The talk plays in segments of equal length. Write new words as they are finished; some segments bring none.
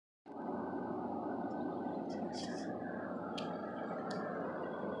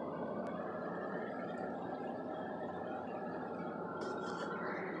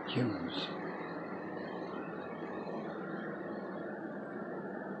Humans.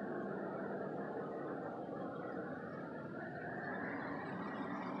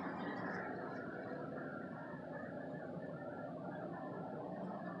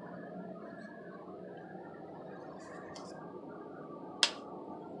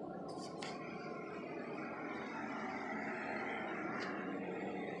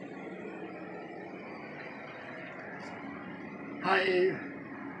 Hi, Eve.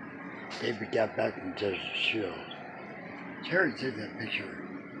 Baby got back from Desert Shield. Terry took that picture.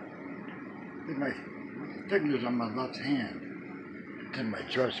 With my fingers on my left hand. And my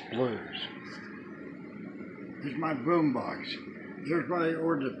dress blues. Here's my boombox. Here's where I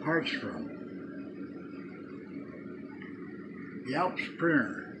ordered the parts from. The Alps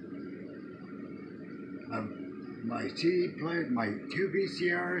printer. My CD player, my two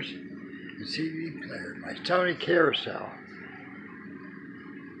VCRs, and CD player. My Sony Carousel.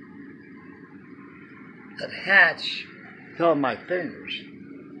 That hatch fell on my fingers.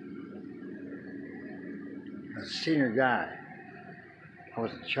 I was a senior guy. I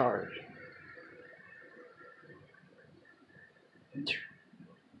was in charge.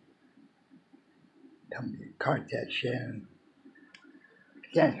 Tell me to contact Shannon. If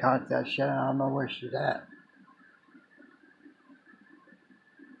you can't contact Shannon, I don't know where she's at.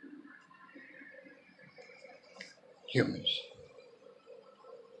 Humans.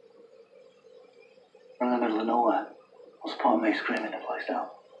 We're in the middle of nowhere. What's the point of me screaming the place down?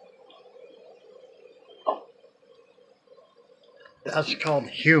 Oh. That's called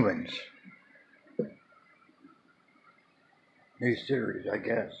Humans. New series, I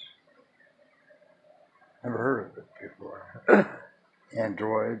guess. Never heard of it before.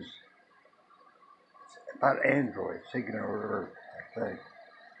 Androids. It's about androids taking over Earth, I think.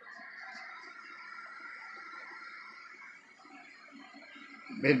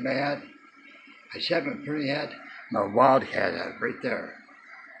 Mid-mad. I shaved my pretty hat. My wildcat hat right there.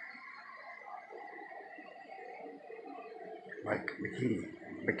 Like McKee.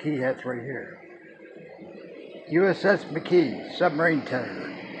 McKee hat's right here. USS McKee, submarine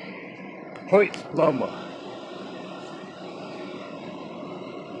tender. Hoyt Loma.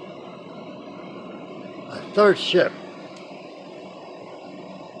 A third ship.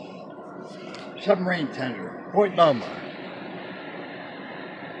 Submarine tender. Hoyt Loma.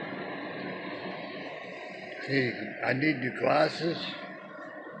 See, I need new glasses.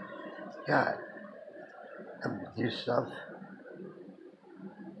 God, I'm gonna do stuff.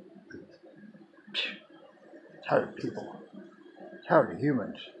 Tired of people. Tired of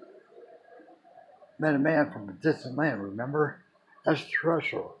humans. Met a man from a distant land, remember?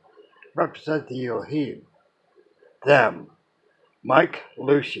 Extraterrestrial. Represent the Elohim. Them. Mike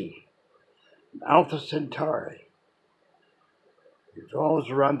Lucy. Alpha Centauri. Revolves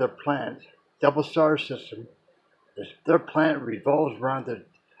around their planet. Double star system. Their planet revolves around the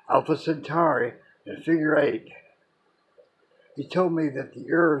Alpha Centauri in figure 8. He told me that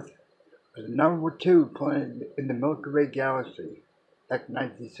the Earth was the number 2 planet in the Milky Way galaxy back in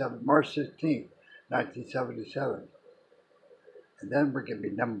March 16th, 1977. And then we're going to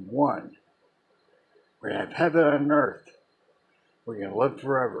be number 1. We're going to have heaven on earth. We're going to live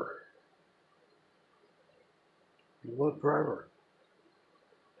forever. You live forever.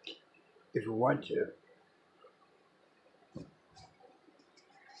 If you want to.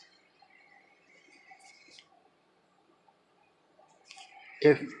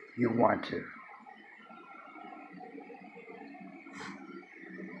 If you want to.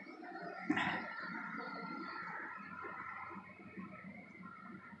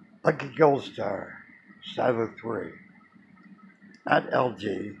 Lucky Gold Star, Silo 3. Not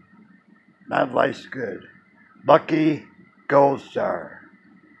LG. Not Life's Good. Lucky Gold Star.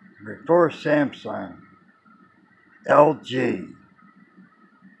 Before Samsung. LG.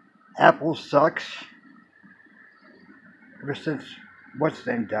 Apple sucks. Ever since what's his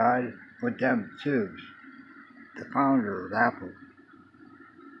name died, went down the tubes. The founder of Apple.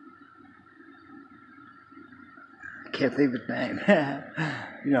 I can't think of his name.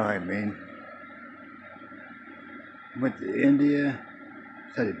 You know what I mean. Went to India,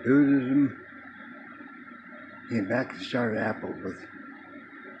 studied Buddhism, came back and started Apple with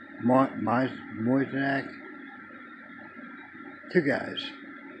Wozniak. 2 guys.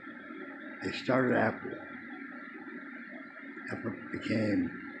 They started Apple. Apple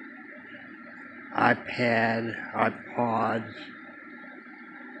became iPad, iPods,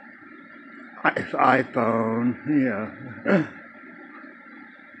 iPhone,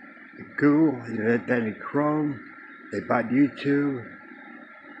 Google, he invented Chrome, they bought YouTube,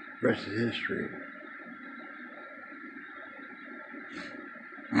 rest is history.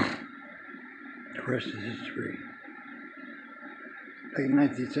 The rest is history. Back in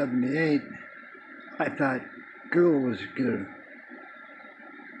 1978, I thought Google was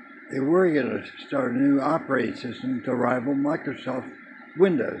they were gonna start a new operating system to rival Microsoft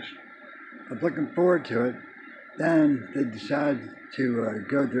Windows. I was looking forward to it. Then they decided to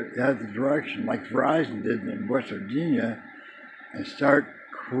go the other direction, like Verizon did in West Virginia, and start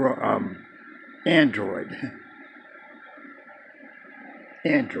Android.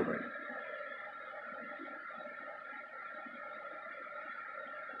 Android.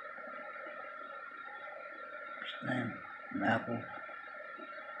 What's his name? From Apple.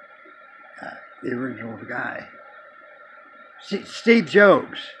 The original guy. Steve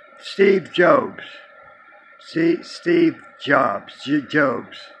Jobs. Steve Jobs. Steve Jobs. Steve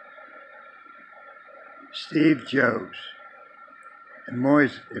Jobs. And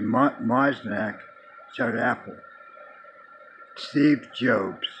Wozniak started Apple. Steve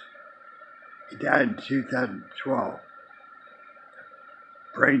Jobs. He died in 2012.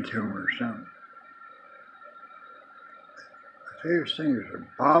 Brain tumor or something. My favorite singers are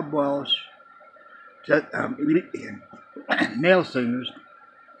Bob Welch, male singers,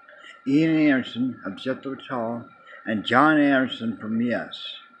 Ian Anderson of Jethro Tull, and John Anderson from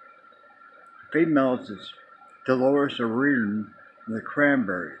Yes. Females is Dolores O'Riordan from the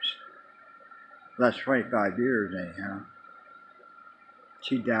Cranberries. Last 25 years, anyhow.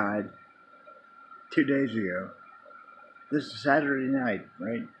 She died 2 days ago. This is Saturday night,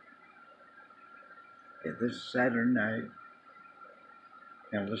 right? Yeah, this is Saturday night.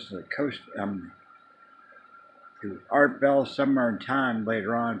 And listen to to Art Bell Somewhere in Time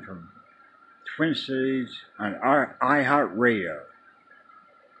later on from Twin Cities on iHeartRadio.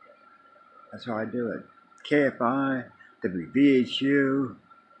 That's how I do it. KFI, WVHU,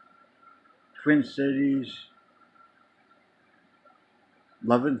 Twin Cities,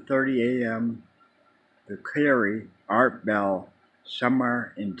 11:30 a.m. The Carry, Art Bell,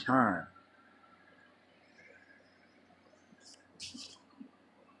 Somewhere in Time.